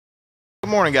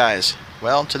morning, guys.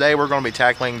 Well, today we're going to be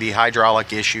tackling the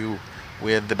hydraulic issue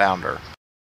with the bounder.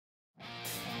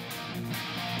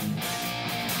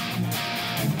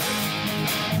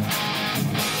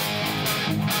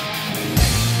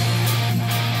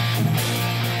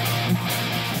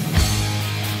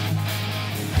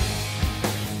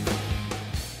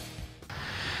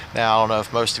 Now, I don't know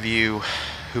if most of you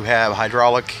who have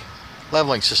hydraulic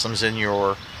leveling systems in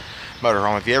your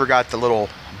motorhome, if you ever got the little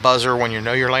buzzer when you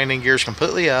know your landing gear is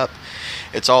completely up,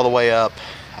 it's all the way up.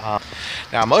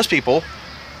 Now, most people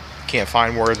can't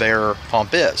find where their pump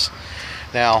is.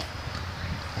 Now,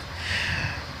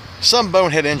 some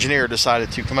bonehead engineer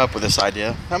decided to come up with this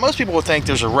idea. Now, most people would think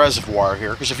there's a reservoir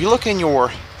here, because if you look in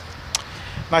your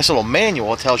nice little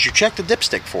manual, it tells you check the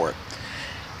dipstick for it.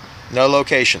 No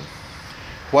location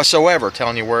whatsoever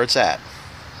telling you where it's at.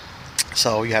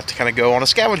 So you have to kind of go on a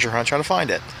scavenger hunt trying to find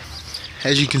it.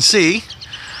 As you can see,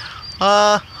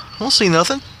 I don't see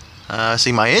nothing. I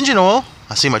see my engine oil.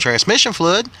 I see my transmission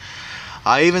fluid.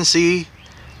 I even see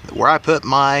where I put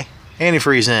my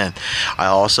antifreeze in. I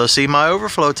also see my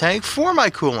overflow tank for my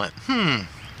coolant.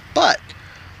 But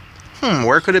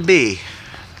where could it be?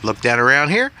 Look down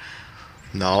around here.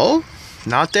 No,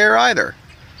 not there either.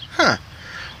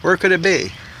 Where could it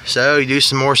be? So you do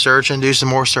some more searching,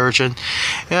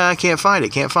 Yeah, I can't find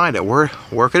it.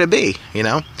 Where could it be? You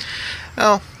know?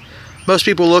 Well, most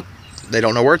people look, they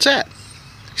don't know where it's at,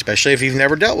 especially if you've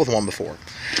never dealt with one before.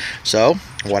 So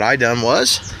what I done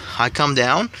was I come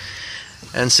down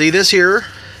and see this here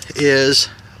is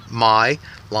my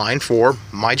line for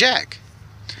my jack.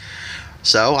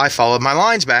 So I followed my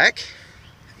lines back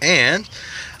and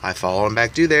I followed them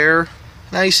back through there.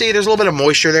 Now you see there's a little bit of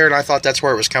moisture there, and I thought that's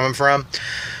where it was coming from,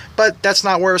 but that's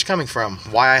not where it's coming from.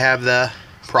 Why I have the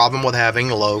problem with having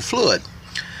low fluid.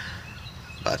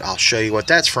 But I'll show you what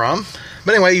that's from.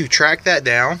 But anyway, you track that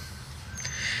down.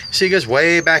 See, it goes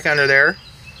way back under there.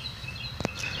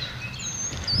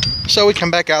 So we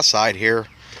come back outside here.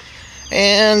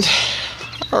 And,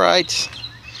 alright.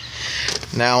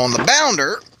 Now on the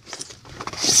bounder,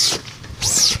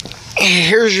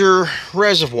 here's your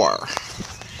reservoir.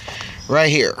 Right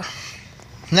here.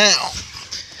 Now,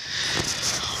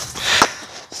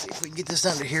 see if we can get this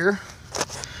under here.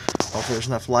 Hope there's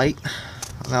enough light.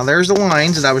 Now there's the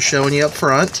lines that I was showing you up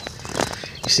front.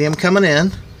 You see them coming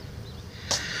in.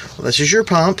 Well, this is your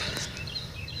pump.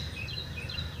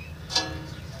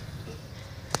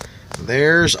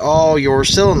 There's all your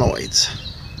solenoids.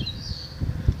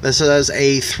 This is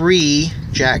a 3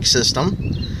 jack system.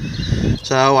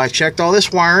 So I checked all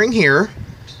this wiring here.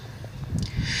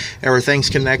 Everything's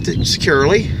connected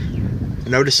securely.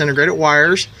 No disintegrated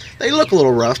wires. They look a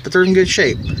little rough, but they're in good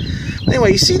shape.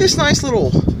 Anyway, you see this nice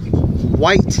little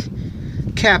white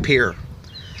cap here?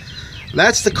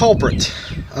 That's the culprit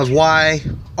of why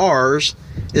ours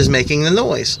is making the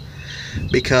noise.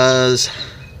 Because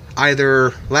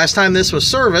either last time this was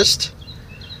serviced,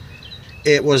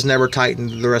 it was never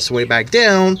tightened the rest of the way back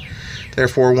down.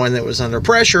 Therefore, when it was under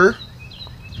pressure,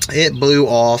 it blew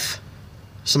off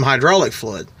some hydraulic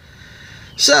fluid.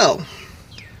 So,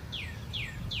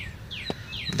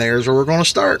 there's where we're going to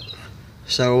start.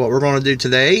 So what we're going to do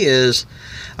today is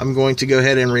I'm going to go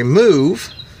ahead and remove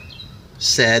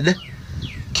said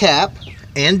cap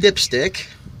and dipstick.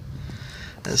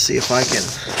 Let's see if I can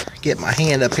get my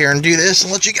hand up here and do this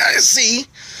and let you guys see.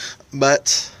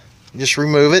 But just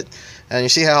remove it, and you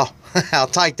see how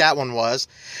tight that one was.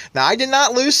 Now, I did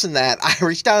not loosen that. I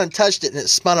reached down and touched it and it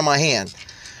spun in my hand.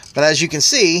 But as you can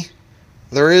see,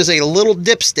 there is a little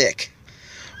dipstick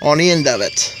on the end of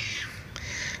it.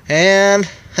 And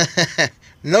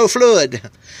no fluid.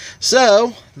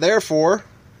 So, therefore,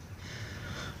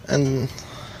 and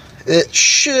it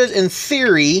should, in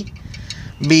theory,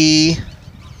 be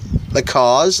the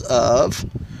cause of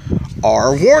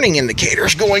our warning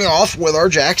indicators going off with our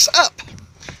jacks up.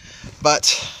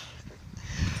 But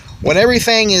when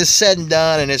everything is said and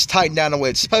done and it's tightened down the way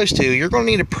it's supposed to, you're going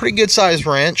to need a pretty good sized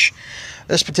wrench.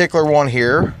 This particular one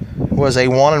here was a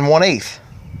 1 1/8.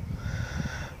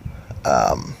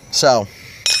 So,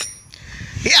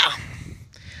 yeah.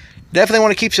 Definitely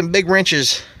want to keep some big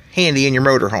wrenches handy in your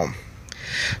motorhome.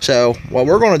 So, what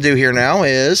we're going to do here now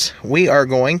is we are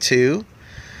going to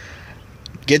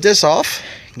get this off,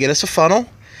 get us a funnel,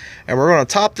 and we're going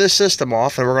to top this system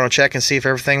off, and we're going to check and see if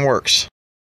everything works.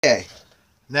 Okay.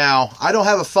 Now, I don't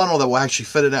have a funnel that will actually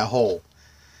fit in that hole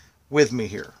with me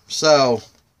here. So,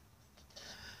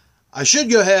 I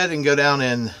should go ahead and go down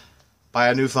and buy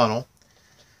a new funnel,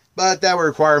 but that would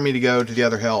require me to go to the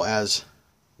other hell as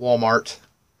Walmart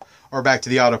or back to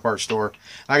the auto parts store. And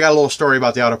I got a little story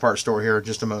about the auto parts store here in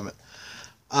just a moment.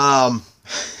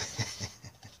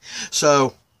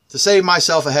 So to save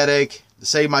myself a headache, to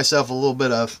save myself a little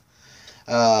bit of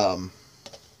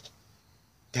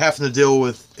having to deal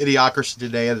with idiocracy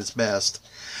today at its best,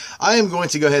 I am going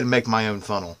to go ahead and make my own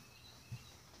funnel.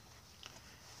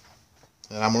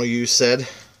 And I'm going to use said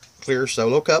clear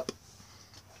solo cup.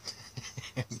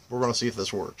 We're going to see if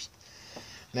this works.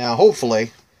 Now,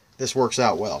 hopefully, this works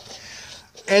out well.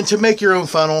 And to make your own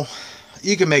funnel,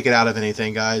 you can make it out of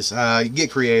anything, guys. Get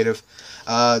creative.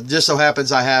 Just so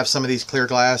happens I have some of these clear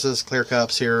glasses, clear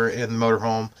cups here in the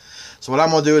motorhome. So what I'm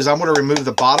going to do is I'm going to remove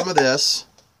the bottom of this.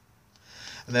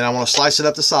 And then I want to slice it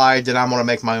up the side. Then I'm going to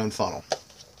make my own funnel.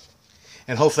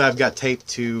 And hopefully I've got tape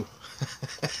to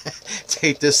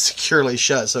tape this securely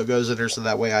shut so it goes in there so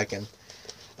that way I can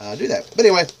do that. But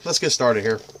anyway, let's get started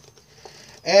here.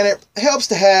 And it helps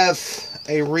to have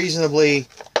a reasonably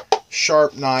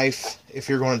sharp knife if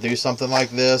you're going to do something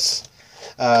like this.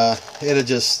 It'll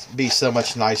just be so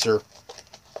much nicer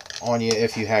on you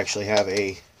if you actually have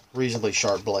a reasonably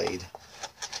sharp blade.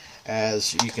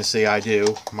 As you can see, I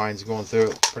do. Mine's going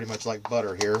through it pretty much like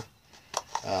butter here.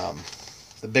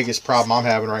 The biggest problem I'm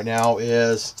having right now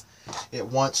is it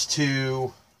wants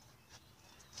to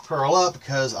curl up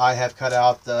because I have cut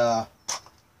out the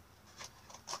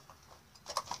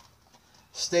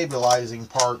stabilizing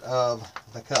part of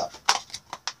the cup.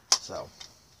 So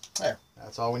there,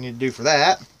 that's all we need to do for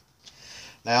that.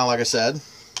 Now, like I said,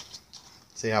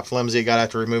 see how flimsy it got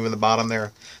after removing the bottom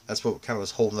there? That's what kind of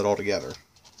was holding it all together.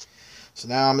 So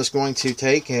now I'm just going to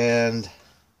take and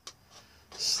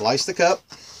slice the cup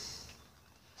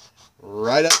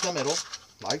right up the middle,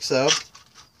 like so,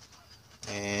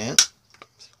 and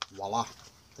voila.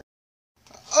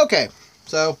 Okay,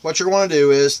 so what you're going to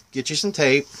do is get you some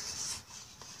tape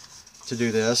to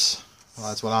do this. Well,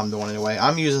 that's what I'm doing anyway.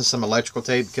 I'm using some electrical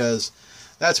tape because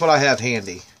that's what I have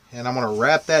handy. And I'm going to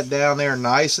wrap that down there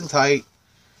nice and tight.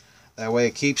 That way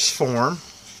it keeps form.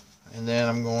 And then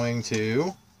I'm going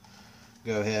to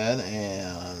go ahead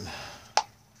and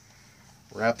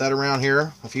wrap that around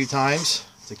here a few times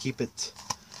to keep it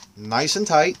nice and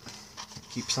tight.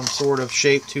 Keep some sort of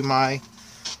shape to my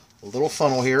little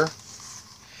funnel here.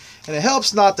 And it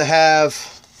helps not to have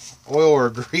oil or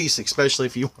grease, especially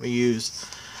if you want to use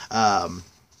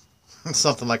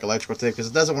something like electrical tape, because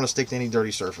it doesn't want to stick to any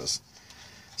dirty surface.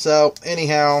 So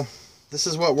anyhow, this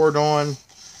is what we're doing.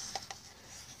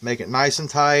 Make it nice and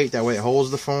tight, that way it holds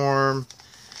the form.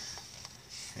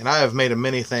 And I have made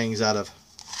many things out of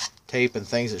tape and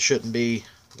things that shouldn't be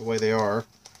the way they are.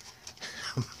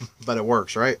 But it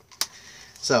works, right?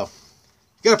 So,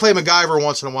 you got to play MacGyver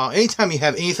once in a while. Anytime you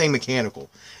have anything mechanical,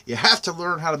 you have to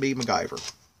learn how to be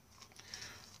MacGyver.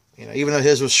 You know, even though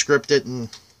his was scripted and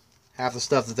half the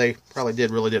stuff that they probably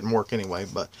did really didn't work anyway.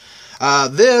 But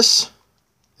this,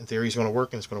 in theory, is going to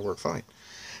work, and it's going to work fine.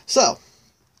 So,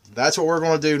 that's what we're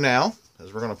going to do now,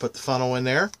 is we're going to put the funnel in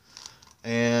there.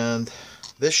 And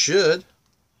this should...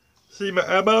 See my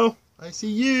elbow? I see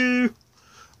you.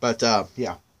 But,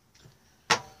 yeah.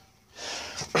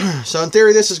 So in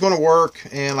theory this is going to work,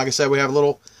 and like I said, we have a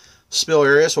little spill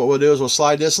area, so what we'll do is we'll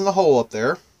slide this in the hole up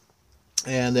there,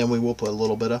 and then we will put a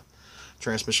little bit of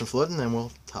transmission fluid, and then we'll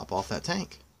top off that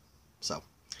tank. So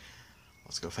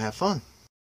let's go have fun.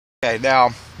 Okay, now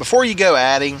before you go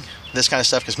adding this kind of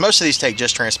stuff, because most of these take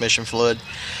just transmission fluid,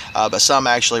 but some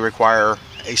actually require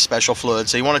a special fluid,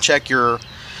 so you want to check your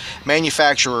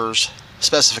manufacturer's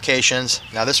specifications.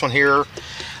 Now this one here,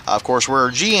 of course,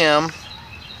 we're GM,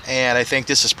 and I think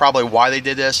this is probably why they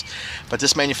did this, but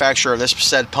this manufacturer, this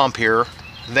said pump here,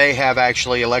 they have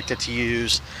actually elected to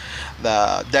use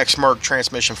the Dexmerc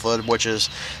transmission fluid, which is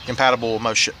compatible with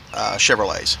most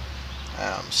Chevrolets.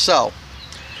 So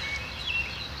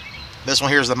this one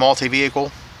here is the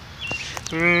multi-vehicle,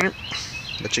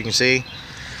 but you can see,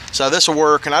 so this will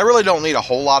work, and I really don't need a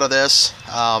whole lot of this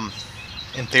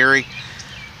in theory.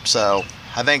 So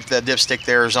I think the dipstick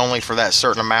there is only for that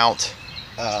certain amount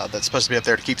that's supposed to be up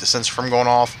there to keep the sensor from going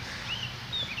off,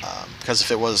 because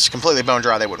if it was completely bone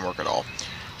dry, they wouldn't work at all.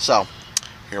 So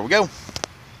here we go.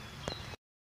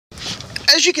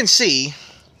 As you can see,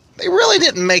 they really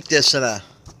didn't make this in a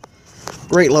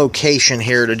great location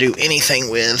here to do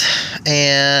anything with,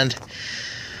 and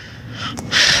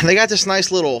they got this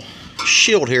nice little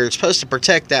shield here. It's supposed to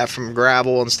protect that from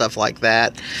gravel and stuff like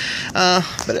that,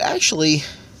 but it actually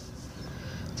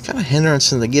kind of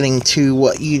hindrance into getting to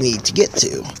what you need to get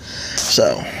to.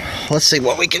 So let's see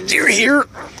what we can do here,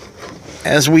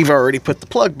 as we've already put the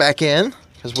plug back in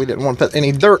because we didn't want to put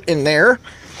any dirt in there.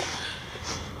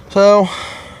 So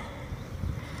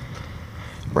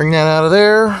bring that out of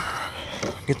there,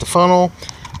 get the funnel,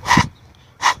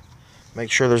 make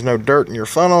sure there's no dirt in your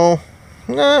funnel,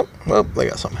 No, well, they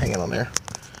got something hanging on there.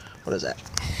 What is that?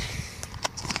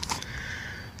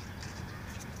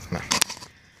 No.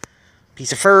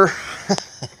 Piece of fur.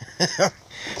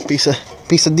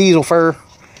 piece of diesel fur.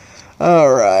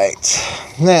 All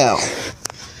right. Now,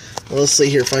 let's see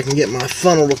here if I can get my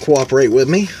funnel to cooperate with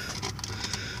me.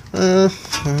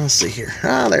 Let's see here.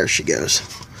 Ah, there she goes.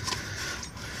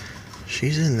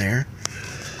 She's in there.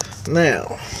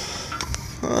 Now,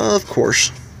 of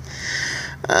course,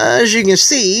 as you can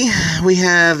see, we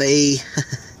have a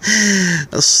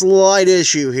slight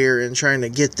issue here in trying to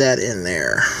get that in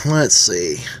there. Let's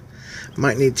see.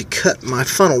 Might need to cut my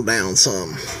funnel down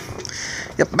some.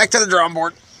 Yep, back to the drawing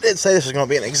board. Didn't say this was going to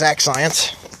be an exact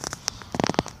science.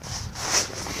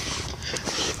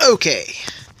 Okay.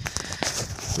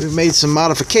 We've made some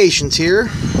modifications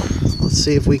here. Let's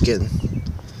see if we can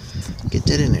get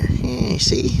that in there. Hey,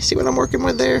 see what I'm working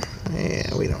with there?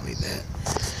 Yeah, we don't need that.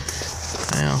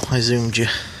 Well, I zoomed you.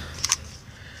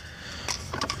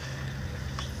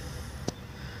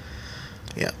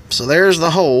 Yep, so there's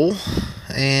the hole,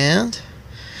 and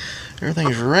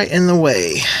everything's right in the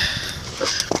way.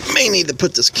 May need to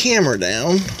put this camera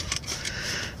down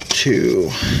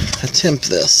to attempt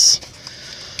this,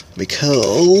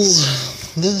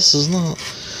 because this is not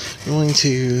going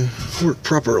to work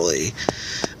properly.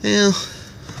 Well,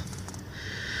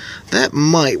 that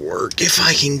might work if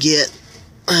I can get...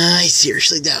 I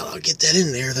seriously doubt I'll get that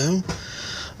in there, though.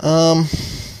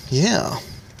 Yeah.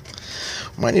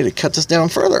 Might need to cut this down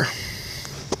further.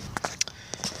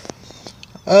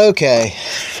 Okay.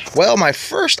 Well, my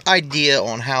first idea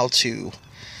on how to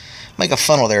make a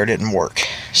funnel there didn't work.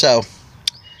 So,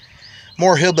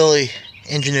 more hillbilly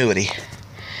ingenuity.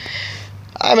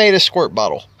 I made a squirt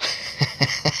bottle.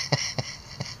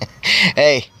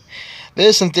 Hey,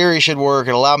 this in theory should work.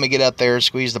 It allowed me to get up there and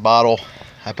squeeze the bottle.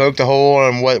 I poked a hole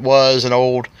in what was an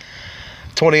old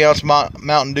 20-ounce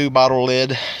Mountain Dew bottle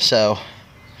lid. So,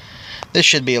 this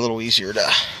should be a little easier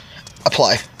to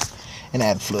apply and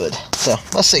add fluid. So,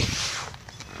 let's see.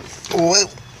 Whoa.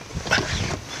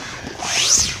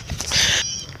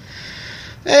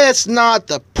 It's not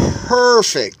the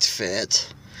perfect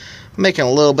fit. I'm making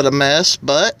a little bit of mess,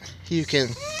 but you can...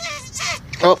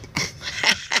 Oh.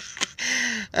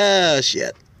 Oh,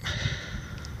 shit.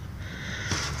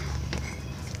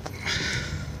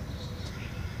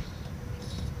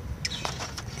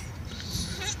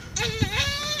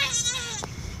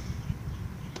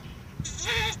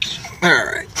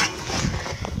 Alright.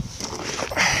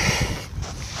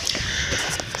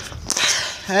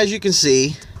 As you can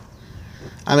see,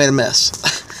 I made a mess.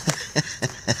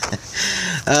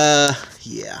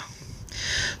 Yeah.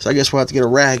 So I guess we'll have to get a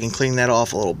rag and clean that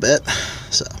off a little bit.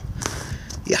 So,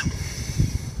 yeah.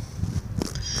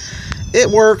 It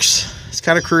works. It's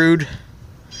kind of crude.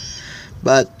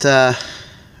 But, of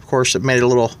course, it made it a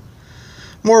little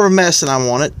more of a mess than I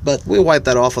wanted. But we'll wipe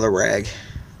that off with a rag.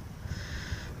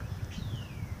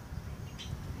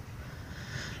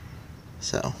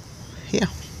 So, yeah.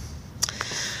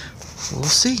 We'll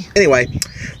see. Anyway,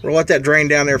 we'll let that drain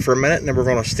down there for a minute, and then we're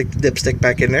going to stick the dipstick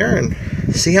back in there and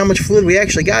see how much fluid we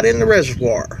actually got in the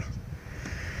reservoir.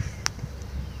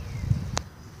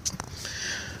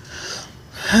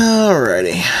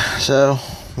 Alrighty, so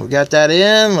we got that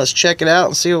in. Let's check it out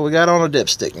and see what we got on the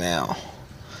dipstick now.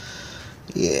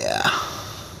 Yeah.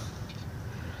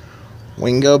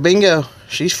 Wingo bingo.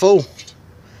 She's full.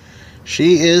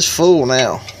 She is full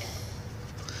now.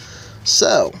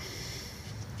 So,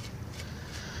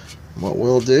 what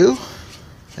we'll do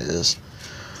is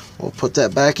we'll put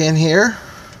that back in here,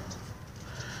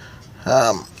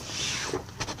 and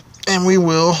we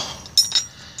will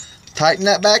tighten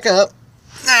that back up.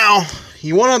 Now,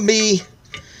 you want to be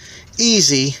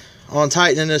easy on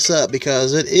tightening this up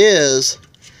because it is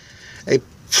a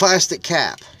plastic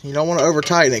cap. You don't want to over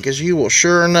tighten it because you will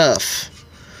sure enough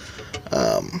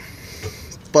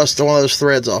bust one of those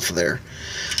threads off of there.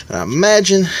 And I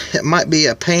imagine it might be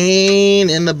a pain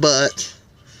in the butt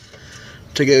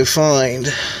to go find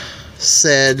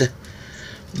said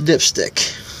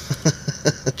dipstick.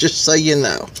 Just so you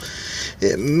know,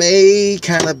 it may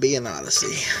kind of be an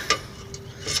odyssey.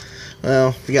 Well,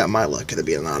 if you got my luck, it'll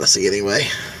be an odyssey anyway.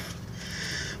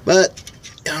 But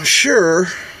I'm sure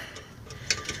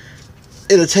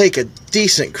it'll take a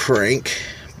decent crank,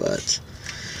 but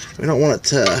we don't want it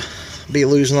to be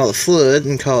losing all the fluid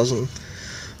and causing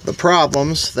the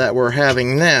problems that we're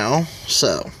having now.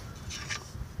 So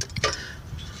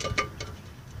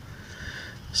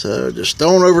just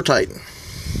don't over tighten.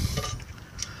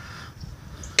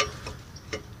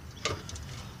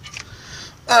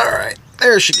 Alright,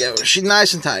 there she goes. She's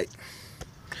nice and tight.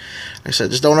 Like I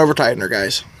said, just don't over tighten her,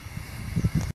 guys.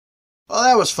 Well,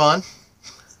 that was fun.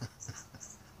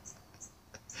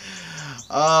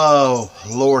 Oh,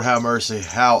 Lord have mercy,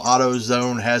 how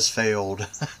AutoZone has failed.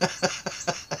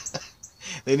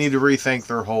 They need to rethink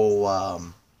their whole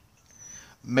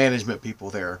management people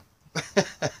there.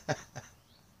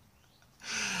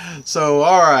 So,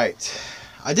 alright.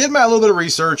 I did my little bit of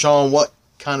research on what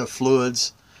kind of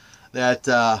fluids that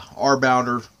our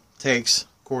bounder takes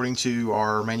according to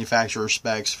our manufacturer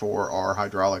specs for our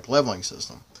hydraulic leveling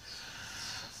system.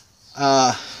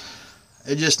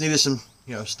 It just needed some,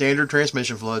 standard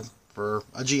transmission fluid for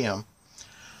a GM.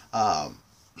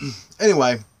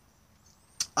 Anyway,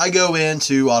 I go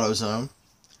into AutoZone.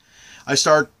 I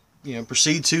start,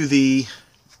 proceed to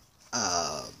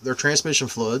their transmission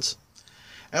fluids.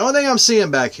 And the only thing I'm seeing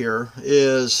back here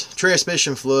is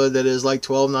transmission fluid that is like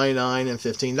 $12.99 and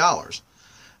 $15.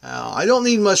 I don't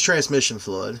need much transmission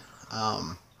fluid.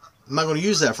 I'm not going to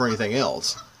use that for anything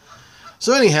else.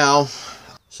 So anyhow,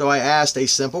 I asked a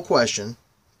simple question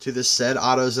to this said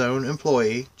AutoZone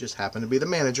employee, just happened to be the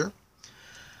manager.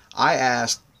 I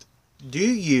asked, do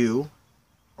you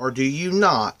or do you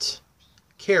not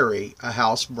carry a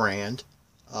house brand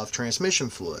of transmission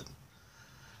fluid?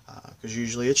 Because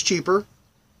usually it's cheaper,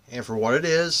 and for what it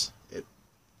is,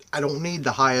 I don't need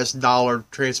the highest dollar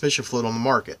transmission fluid on the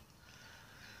market.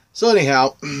 So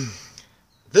anyhow,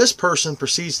 this person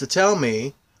proceeds to tell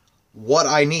me what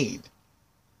I need.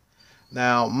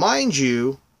 Now, mind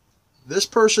you, this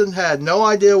person had no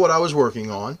idea what I was working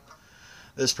on.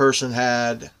 This person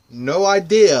had no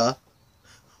idea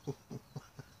if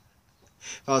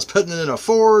I was putting it in a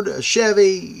Ford, a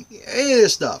Chevy, any of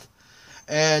this stuff.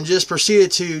 And just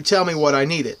proceeded to tell me what I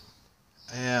needed.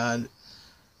 And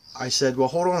I said, well,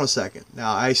 hold on a second.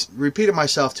 Now, I repeated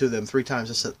myself to them 3 times.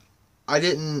 I said, I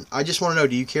just want to know,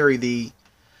 do you carry the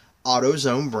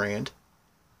AutoZone brand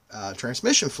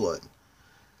transmission fluid?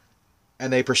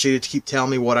 And they proceeded to keep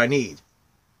telling me what I need.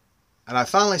 And I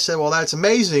finally said, well, that's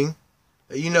amazing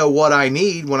that you know what I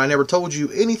need when I never told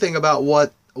you anything about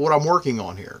what I'm working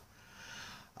on here.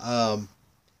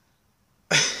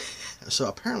 So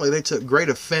apparently they took great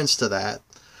offense to that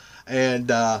and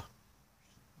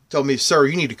told me, sir,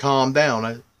 you need to calm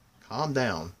down. Calm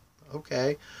down.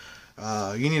 Okay.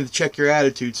 You need to check your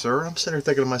attitude, sir. I'm sitting here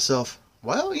thinking to myself,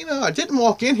 well, I didn't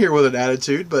walk in here with an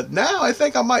attitude, but now I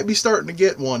think I might be starting to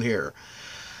get one here.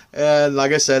 And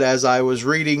like I said, as I was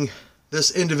reading this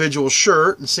individual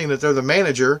shirt and seeing that they're the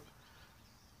manager,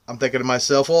 I'm thinking to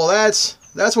myself, well, that's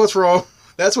what's wrong.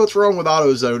 That's what's wrong with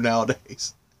AutoZone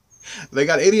nowadays. They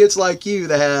got idiots like you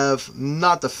that have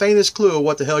not the faintest clue of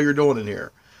what the hell you're doing in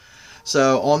here.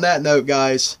 So on that note,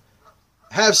 guys,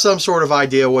 have some sort of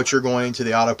idea what you're going to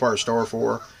the auto parts store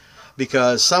for,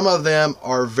 because some of them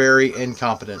are very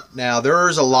incompetent. Now,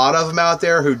 there's a lot of them out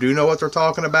there who do know what they're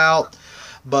talking about,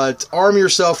 but arm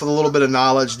yourself with a little bit of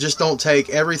knowledge. Just don't take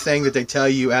everything that they tell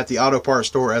you at the auto parts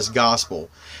store as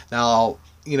gospel. Now,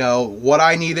 what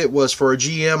I needed was for a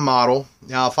GM model.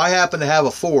 Now, if I happen to have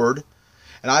a Ford,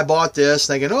 and I bought this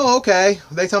thinking, oh, okay,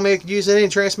 they tell me I could use any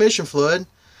transmission fluid.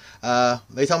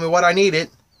 They tell me what I needed,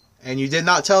 and you did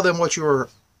not tell them what you were,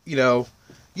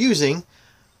 using,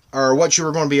 or what you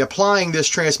were going to be applying this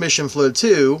transmission fluid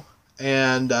to,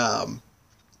 and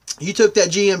you took that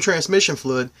GM transmission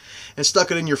fluid and stuck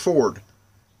it in your Ford.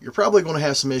 You're probably going to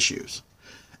have some issues.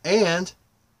 And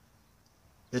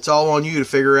it's all on you to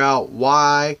figure out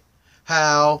why,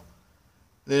 how,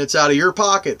 then it's out of your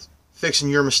pocket fixing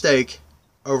your mistake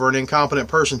over an incompetent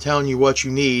person telling you what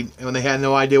you need and when they had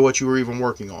no idea what you were even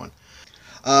working on.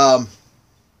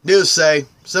 Needless to say,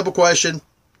 simple question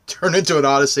turned into an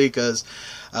odyssey because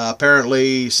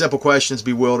apparently simple questions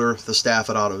bewilder the staff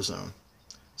at AutoZone.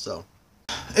 So,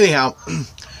 anyhow,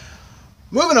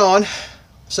 moving on.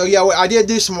 So yeah, I did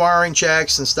do some wiring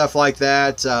checks and stuff like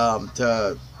that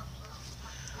to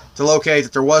locate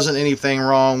that there wasn't anything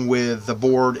wrong with the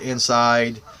board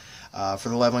inside for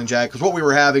the leveling jack, because what we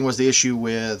were having was the issue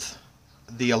with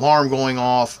the alarm going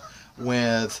off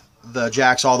with the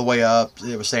jacks all the way up.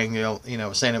 It was saying,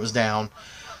 saying it was down.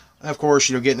 And of course,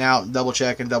 getting out and double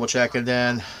checking.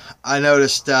 Then I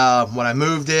noticed when I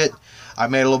moved it, I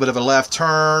made a little bit of a left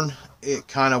turn. It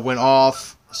kind of went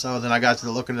off. So then I got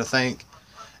to looking to think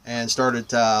and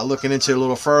started looking into it a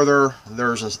little further.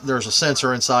 There's a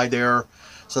sensor inside there.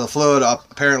 So the fluid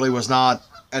apparently was not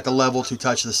at the level to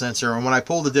touch the sensor. And when I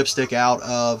pulled the dipstick out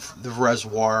of the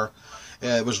reservoir,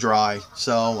 it was dry.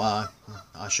 So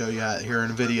I'll show you here in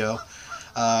the video.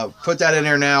 Put that in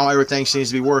there now. Everything seems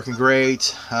to be working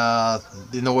great.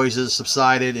 The noises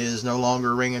subsided. It is no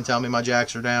longer ringing, telling me my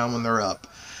jacks are down when they're up.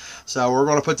 So we're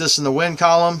going to put this in the wind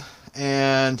column.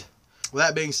 And with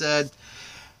that being said,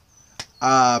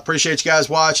 Appreciate you guys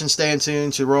watching, staying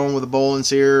tuned to Rolling with the Bolins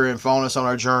here, and following us on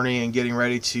our journey and getting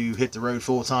ready to hit the road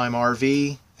full-time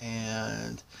RV.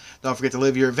 And don't forget to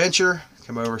live your adventure.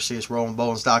 Come over, see us,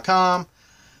 rollingbolins.com.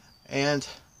 And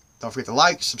don't forget to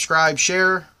like, subscribe,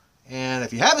 share. And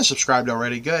if you haven't subscribed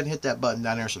already, go ahead and hit that button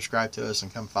down there, subscribe to us,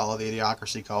 and come follow the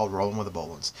idiocracy called Rolling with the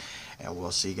Bolins. And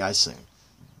we'll see you guys soon.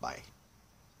 Bye.